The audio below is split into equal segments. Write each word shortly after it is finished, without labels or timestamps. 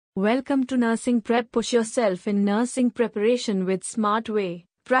Welcome to Nursing Prep. Push yourself in nursing preparation with smart way.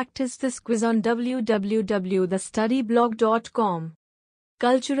 Practice this quiz on www.thestudyblog.com.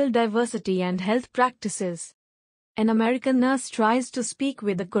 Cultural diversity and health practices. An American nurse tries to speak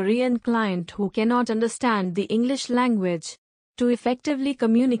with a Korean client who cannot understand the English language. To effectively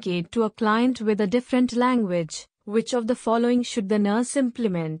communicate to a client with a different language, which of the following should the nurse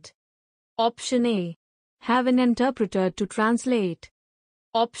implement? Option A. Have an interpreter to translate.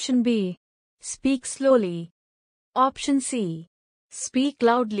 Option B. Speak slowly. Option C. Speak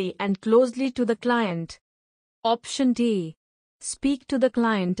loudly and closely to the client. Option D. Speak to the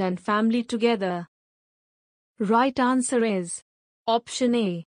client and family together. Right answer is Option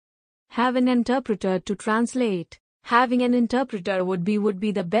A. Have an interpreter to translate. Having an interpreter would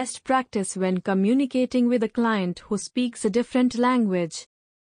be the best practice when communicating with a client who speaks a different language.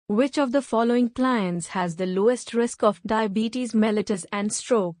 Which of the following clients has the lowest risk of diabetes mellitus and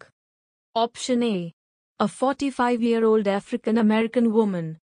stroke? Option A. A 45-year-old African American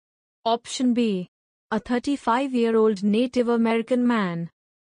woman. Option B. A 35-year-old Native American man.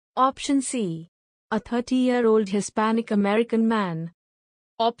 Option C. A 30-year-old Hispanic American man.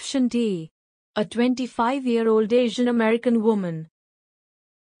 Option D. A 25-year-old Asian American woman.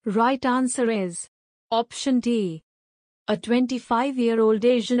 Right answer is Option D. A 25-year-old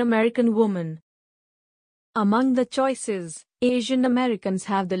Asian American woman. Among the choices, Asian Americans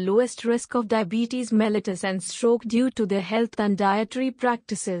have the lowest risk of diabetes mellitus and stroke due to their health and dietary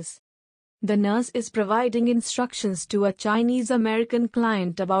practices. The nurse is providing instructions to a Chinese American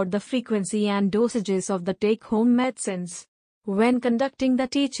client about the frequency and dosages of the take-home medicines. When conducting the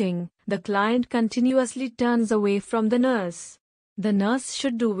teaching, the client continuously turns away from the nurse. The nurse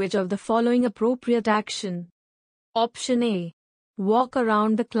should do which of the following appropriate action? Option A. Walk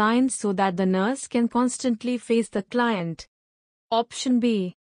around the client so that the nurse can constantly face the client. Option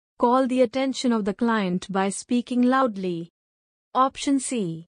B. Call the attention of the client by speaking loudly. Option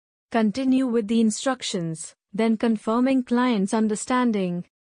C. Continue with the instructions, then confirming client's understanding.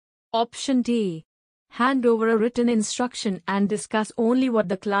 Option D. Hand over a written instruction and discuss only what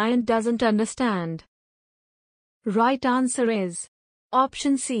the client doesn't understand. Right answer is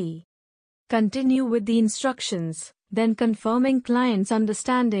Option C. Continue with the instructions, then confirming client's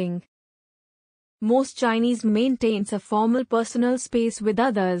understanding. Most Chinese maintains a formal personal space with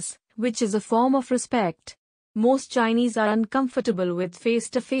others, which is a form of respect. Most Chinese are uncomfortable with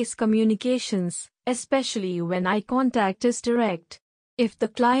face-to-face communications, especially when eye contact is direct. If the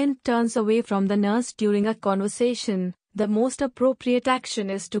client turns away from the nurse during a conversation, the most appropriate action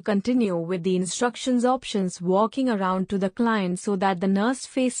is to continue with the instructions options. Walking around to the client so that the nurse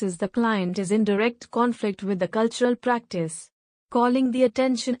faces the client is in direct conflict with the cultural practice. Calling the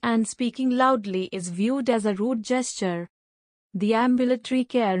attention and speaking loudly is viewed as a rude gesture. The ambulatory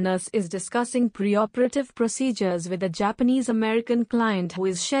care nurse is discussing preoperative procedures with a Japanese American client who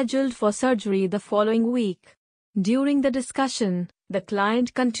is scheduled for surgery the following week. During the discussion, the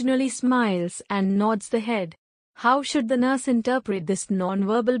client continually smiles and nods the head. How should the nurse interpret this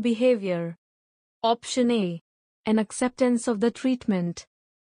nonverbal behavior? Option A. An acceptance of the treatment.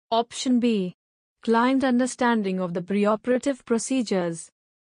 Option B. Client understanding of the preoperative procedures.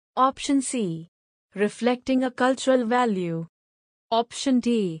 Option C. Reflecting a cultural value. Option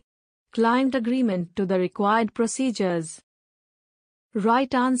D. Client agreement to the required procedures.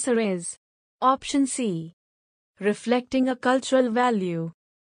 Right answer is Option C. Reflecting a cultural value.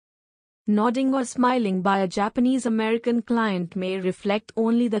 Nodding or smiling by a Japanese American client may reflect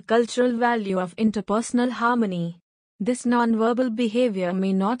only the cultural value of interpersonal harmony. This nonverbal behavior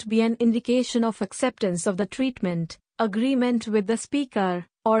may not be an indication of acceptance of the treatment, agreement with the speaker,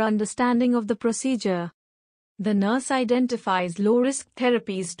 or understanding of the procedure. The nurse identifies low-risk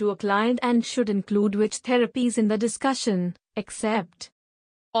therapies to a client and should include which therapies in the discussion, except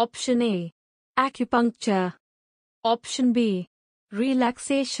Option A. Acupuncture. Option B.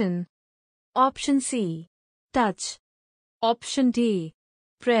 Relaxation. Option C. Touch. Option D.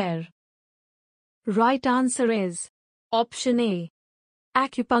 Prayer. Right answer is Option A.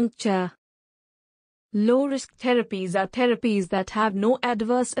 Acupuncture. Low-risk therapies are therapies that have no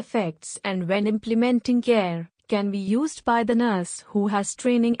adverse effects and when implementing care, can be used by the nurse who has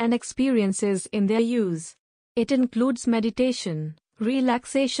training and experiences in their use. It includes meditation,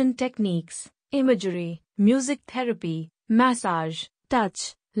 relaxation techniques, imagery, music therapy, massage,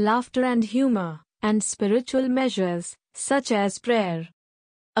 touch, laughter and humor, and spiritual measures, such as prayer.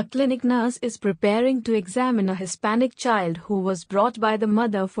 A clinic nurse is preparing to examine a Hispanic child who was brought by the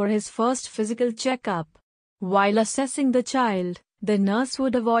mother for his first physical checkup. While assessing the child, the nurse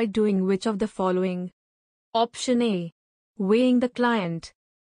would avoid doing which of the following? Option A. Weighing the client.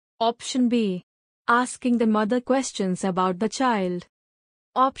 Option B. Asking the mother questions about the child.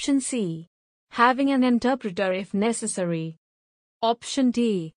 Option C. Having an interpreter if necessary. Option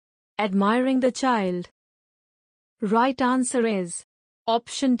D. Admiring the child. Right answer is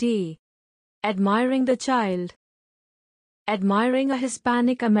Option D. Admiring the child. Admiring a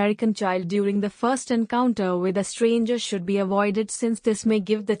Hispanic American child during the first encounter with a stranger should be avoided since this may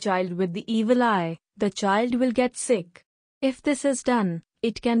give the child with the evil eye. The child will get sick. If this is done,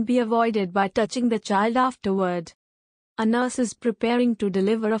 it can be avoided by touching the child afterward. A nurse is preparing to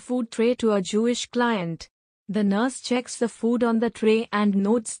deliver a food tray to a Jewish client. The nurse checks the food on the tray and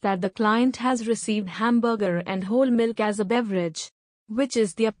notes that the client has received hamburger and whole milk as a beverage. Which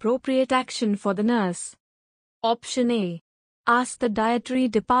is the appropriate action for the nurse? Option A. Ask the dietary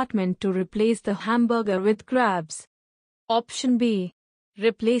department to replace the hamburger with crabs. Option B.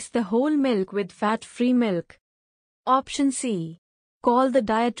 Replace the whole milk with fat-free milk. Option C. Call the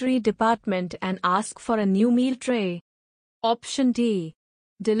dietary department and ask for a new meal tray. Option D.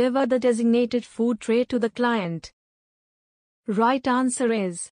 Deliver the designated food tray to the client. Right answer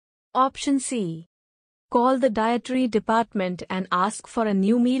is Option C. Call the dietary department and ask for a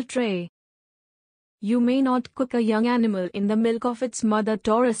new meal tray. You may not cook a young animal in the milk of its mother.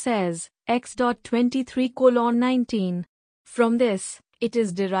 Torah says, X.23:19. From this, it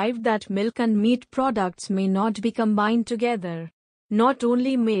is derived that milk and meat products may not be combined together. Not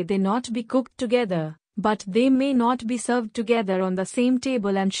only may they not be cooked together, but they may not be served together on the same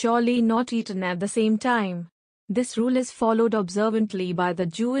table and surely not eaten at the same time. This rule is followed observantly by the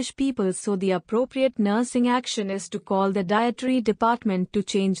Jewish people, so the appropriate nursing action is to call the dietary department to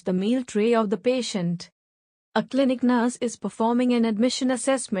change the meal tray of the patient. A clinic nurse is performing an admission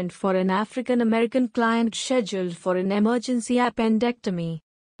assessment for an African American client scheduled for an emergency appendectomy.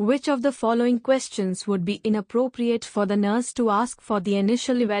 Which of the following questions would be inappropriate for the nurse to ask for the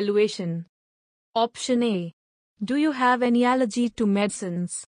initial evaluation? Option A. Do you have any allergy to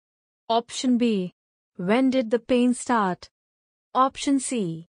medicines? Option B. When did the pain start? Option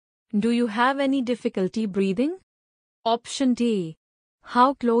C. Do you have any difficulty breathing? Option D.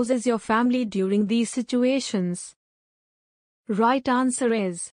 How close is your family during these situations? Right answer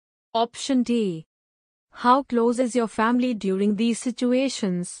is Option D. How close is your family during these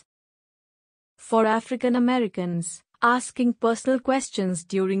situations? For African Americans, asking personal questions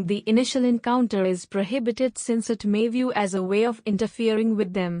during the initial encounter is prohibited since it may view as a way of interfering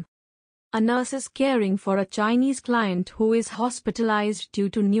with them. A nurse is caring for a Chinese client who is hospitalized due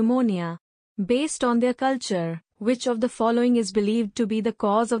to pneumonia. Based on their culture, which of the following is believed to be the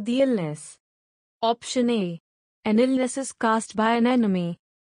cause of the illness? Option A. An illness is caused by an enemy.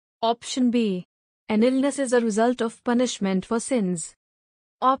 Option B. An illness is a result of punishment for sins.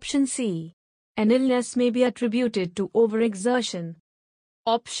 Option C. An illness may be attributed to overexertion.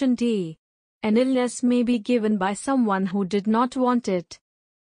 Option D. An illness may be given by someone who did not want it.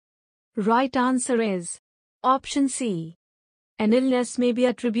 Right answer is Option C. An illness may be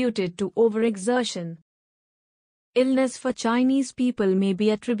attributed to overexertion. Illness for Chinese people may be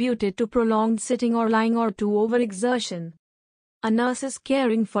attributed to prolonged sitting or lying or to overexertion. A nurse is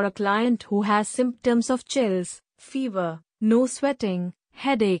caring for a client who has symptoms of chills, fever, nose sweating,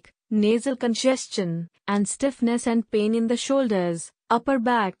 headache, nasal congestion, and stiffness and pain in the shoulders, upper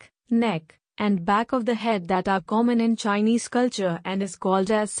back, neck, and back of the head that are common in Chinese culture and is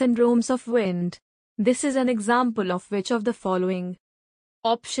called as syndromes of wind. This is an example of which of the following?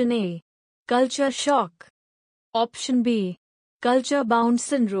 Option A. Culture shock. Option B. Culture-bound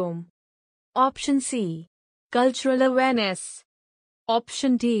syndrome. Option C. Cultural awareness.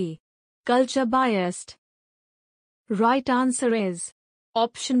 Option D. Culture biased. Right answer is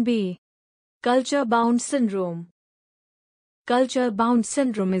Option B. Culture-bound syndrome. Culture-bound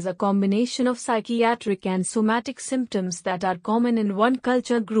syndrome is a combination of psychiatric and somatic symptoms that are common in one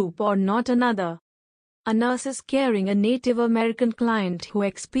culture group or not another. A nurse is caring a Native American client who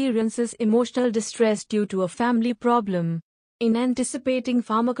experiences emotional distress due to a family problem. In anticipating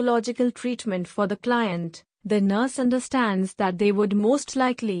pharmacological treatment for the client, the nurse understands that they would most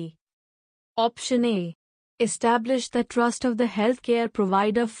likely Option A. Establish the trust of the healthcare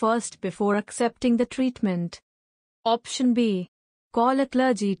provider first before accepting the treatment. Option B. Call a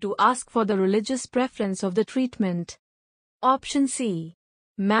clergy to ask for the religious preference of the treatment. Option C.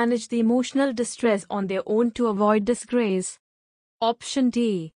 Manage the emotional distress on their own to avoid disgrace. Option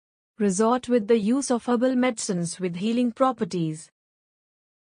D. Resort with the use of herbal medicines with healing properties.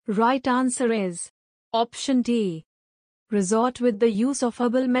 Right answer is Option D. Resort with the use of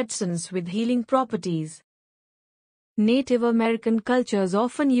herbal medicines with healing properties. Native American cultures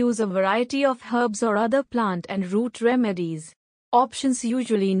often use a variety of herbs or other plant and root remedies. Options: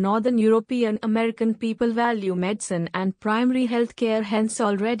 usually Northern European American people value medicine and primary health care, hence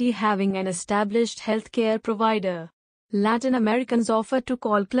already having an established healthcare provider. Latin Americans offer to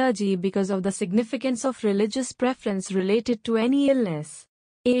call clergy because of the significance of religious preference related to any illness.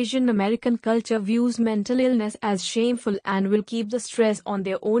 Asian American culture views mental illness as shameful and will keep the stress on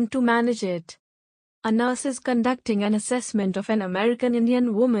their own to manage it. A nurse is conducting an assessment of an American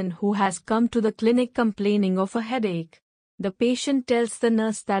Indian woman who has come to the clinic complaining of a headache. The patient tells the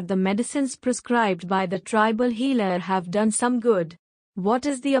nurse that the medicines prescribed by the tribal healer have done some good. What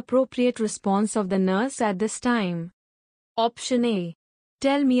is the appropriate response of the nurse at this time? Option A.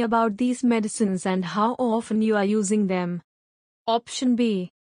 Tell me about these medicines and how often you are using them. Option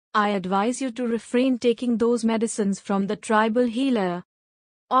B. I advise you to refrain taking those medicines from the tribal healer.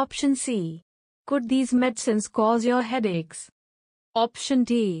 Option C. Could these medicines cause your headaches? Option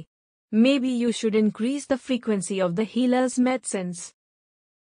D. Maybe you should increase the frequency of the healer's medicines.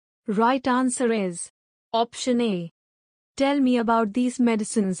 Right answer is Option A. Tell me about these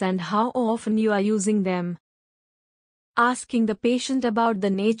medicines and how often you are using them. Asking the patient about the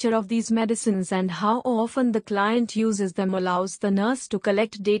nature of these medicines and how often the client uses them allows the nurse to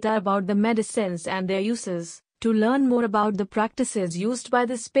collect data about the medicines and their uses, to learn more about the practices used by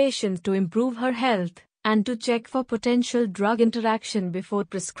this patient to improve her health, and to check for potential drug interaction before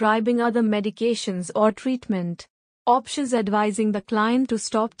prescribing other medications or treatment. Options: advising the client to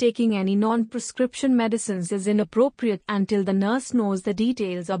stop taking any non-prescription medicines is inappropriate until the nurse knows the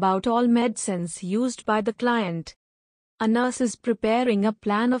details about all medicines used by the client. A nurse is preparing a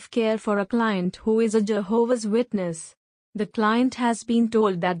plan of care for a client who is a Jehovah's Witness. The client has been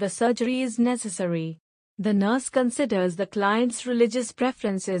told that the surgery is necessary. The nurse considers the client's religious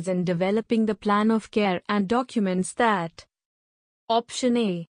preferences in developing the plan of care and documents that. Option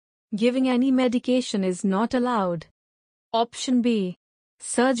A. Giving any medication is not allowed. Option B.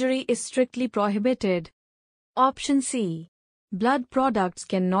 Surgery is strictly prohibited. Option C. Blood products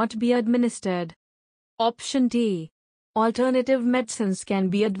cannot be administered. Option D. Alternative medicines can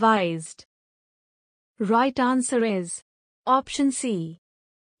be advised. Right answer is Option C.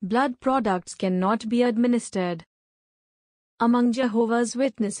 Blood products cannot be administered. Among Jehovah's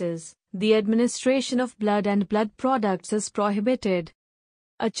Witnesses, the administration of blood and blood products is prohibited.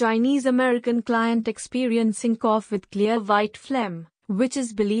 A Chinese American client experiencing cough with clear white phlegm, which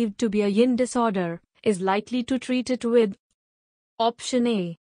is believed to be a yin disorder, is likely to treat it with Option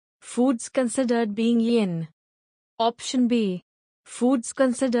A. Foods considered being yin. Option B. Foods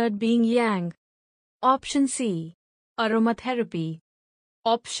considered being yang. Option C. Aromatherapy.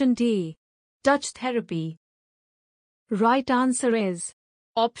 Option D. Touch therapy. Right answer is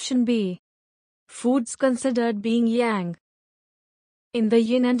Option B. Foods considered being yang. In the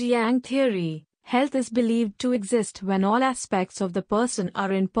yin and yang theory, health is believed to exist when all aspects of the person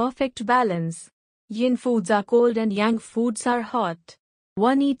are in perfect balance. Yin foods are cold and yang foods are hot.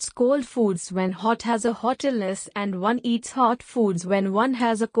 One eats cold foods when hot has a hot illness and one eats hot foods when one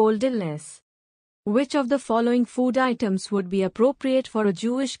has a cold illness. Which of the following food items would be appropriate for a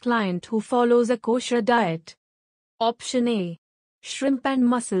Jewish client who follows a kosher diet? Option A. Shrimp and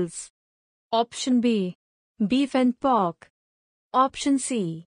mussels. Option B. Beef and pork. Option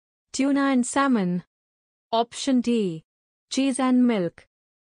C. Tuna and salmon. Option D. Cheese and milk.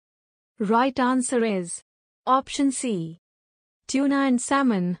 Right answer is Option C. Tuna and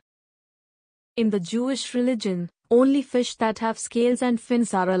salmon. In the Jewish religion, only fish that have scales and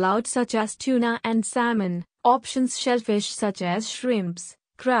fins are allowed, such as tuna and salmon. Options: shellfish such as shrimps,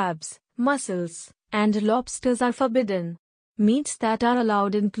 crabs, mussels, and lobsters are forbidden. Meats that are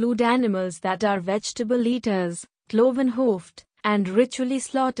allowed include animals that are vegetable eaters, cloven-hoofed, and ritually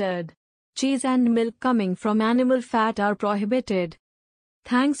slaughtered. Cheese and milk coming from animal fat are prohibited.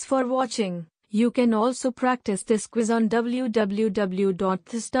 Thanks for watching. You can also practice this quiz on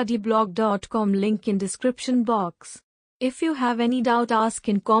www.thestudyblog.com, link in description box. If you have any doubt, ask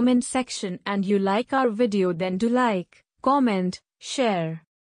in comment section, and you like our video, then do like, comment, share.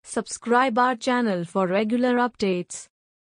 Subscribe our channel for regular updates.